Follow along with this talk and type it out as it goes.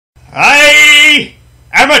I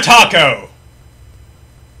am a taco.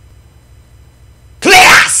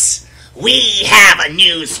 Class! We have a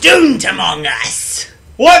new student among us.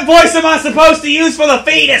 What voice am I supposed to use for the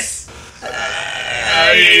fetus?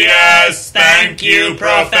 Yes, thank you,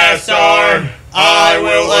 Professor. I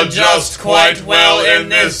will adjust quite well in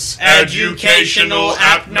this educational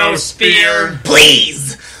atmosphere.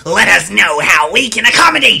 Please, let us know how we can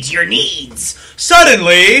accommodate your needs.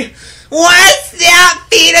 Suddenly, What's that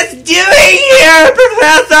fetus doing here,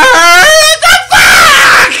 Professor? What the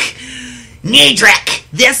fuck? Nedrick,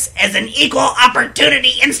 this is an equal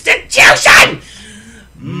opportunity institution!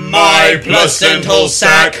 My placental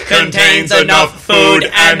sac contains enough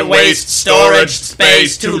food and waste storage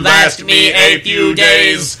space to last me a few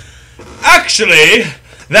days. actually,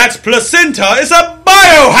 that placenta is a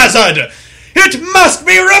biohazard. It must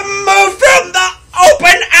be removed from the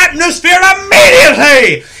open atmosphere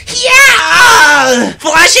immediately. Yeah!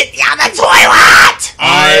 Flush it down the toilet!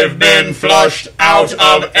 I've been flushed out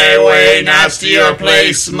of a way nastier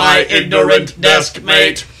place, my ignorant desk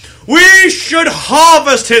mate. We should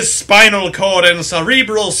harvest his spinal cord and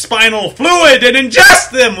cerebral spinal fluid and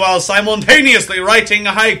ingest them while simultaneously writing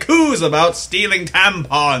haikus about stealing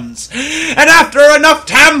tampons. And after enough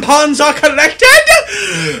tampons are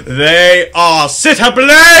collected, they are set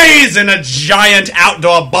ablaze in a giant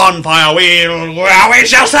outdoor bonfire where we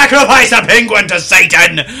shall sacrifice a penguin to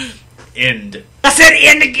Satan. End. I said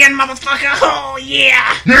end again, motherfucker. Oh,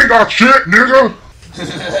 yeah. You ain't got shit, nigga.